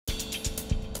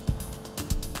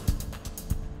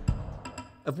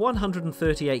Of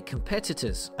 138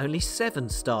 competitors, only 7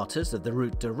 starters of the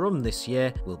Route du Rhum this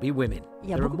year will be women.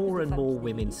 There are more and more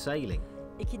women sailing,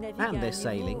 and they're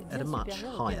sailing at a much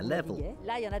higher level.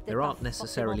 There aren't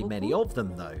necessarily many of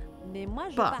them though,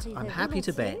 but I'm happy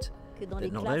to bet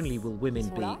that not only will women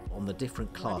be on the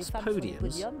different class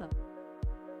podiums,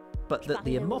 but that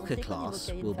the Imoca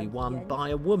class will be won by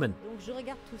a woman.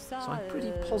 So I'm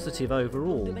pretty positive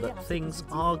overall that things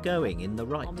are going in the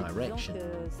right direction.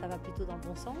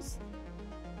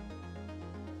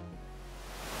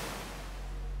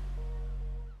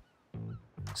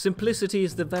 Simplicity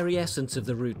is the very essence of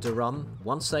the Route du Rhum.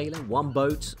 One sailor, one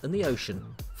boat and the ocean.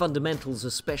 Fundamentals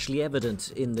especially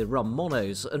evident in the Rum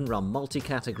Monos and Rum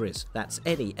Multi-categories. That's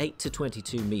any 8 to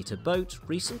 22 metre boat,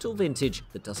 recent or vintage,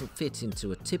 that doesn't fit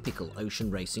into a typical ocean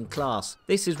racing class.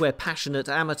 This is where passionate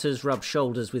amateurs rub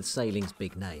shoulders with sailing's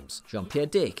big names. Jean-Pierre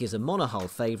Dick is a monohull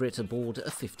favourite aboard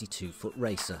a 52-foot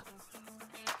racer.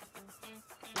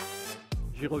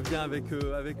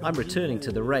 I'm returning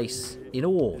to the race in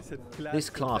awe. This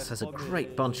class has a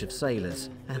great bunch of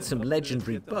sailors and some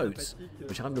legendary boats,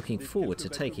 which I'm looking forward to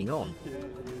taking on.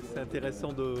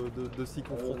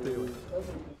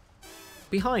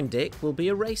 Behind Dick will be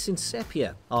a race in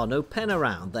Sepia. Arnaud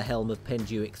Penaround, the helm of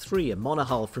Penduic 3, a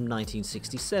monohull from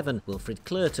 1967. Wilfred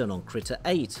Clerton on Critter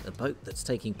 8, a boat that's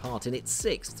taking part in its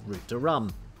 6th Route du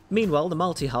Rhum. Meanwhile, the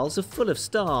multi-hulls are full of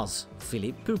stars.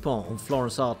 Philippe Poupon on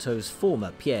Florence Artaud's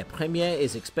former Pierre Premier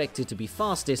is expected to be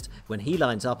fastest when he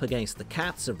lines up against the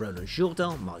cats of Roland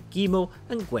Jourdan, Marc Guillemot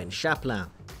and Gwen Chaplin.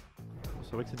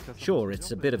 Sure,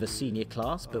 it's a bit of a senior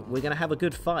class, but we're going to have a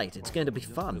good fight. It's going to be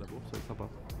fun.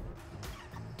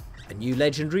 A new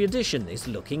legendary edition is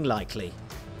looking likely.